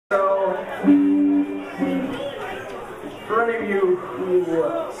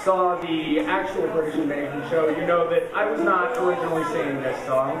saw the actual British Invasion show, you know that I was not originally singing this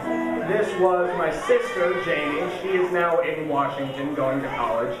song. This was my sister, Jamie. She is now in Washington going to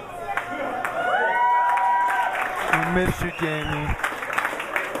college. We miss you, Jamie.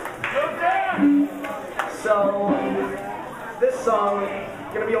 So, this song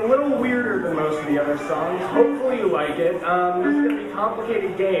is going to be a little weirder than most of the other songs. Hopefully you like it. This is going to be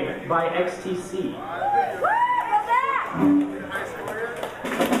Complicated Game by XTC.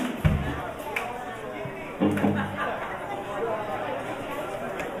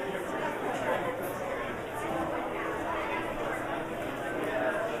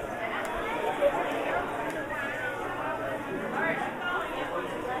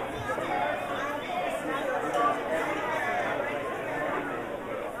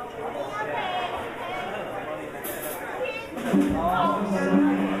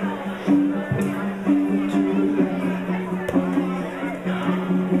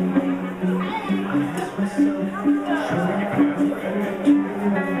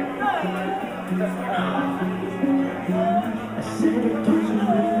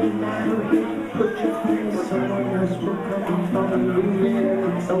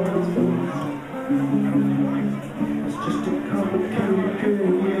 It's just a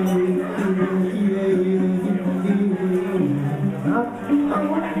complicated game. It's just a complicated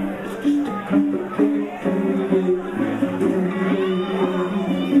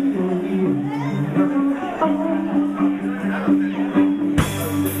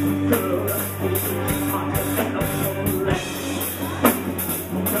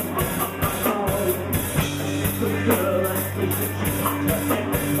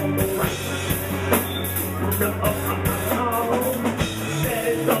Said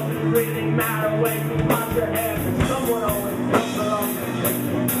it doesn't really matter when you pop your head. Someone always comes along,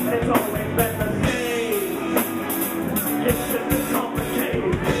 and it's always been the same. It's just a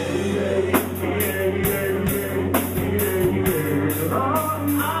complicated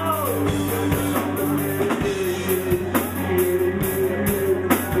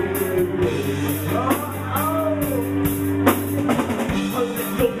A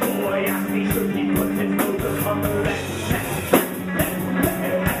little boy asked me should he put his nose upon the left.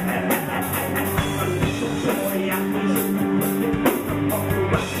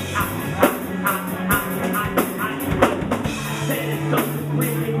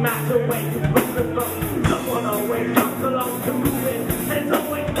 Someone always comes along to move it, and it's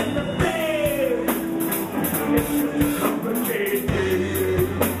always been the same. It's just a complicated game.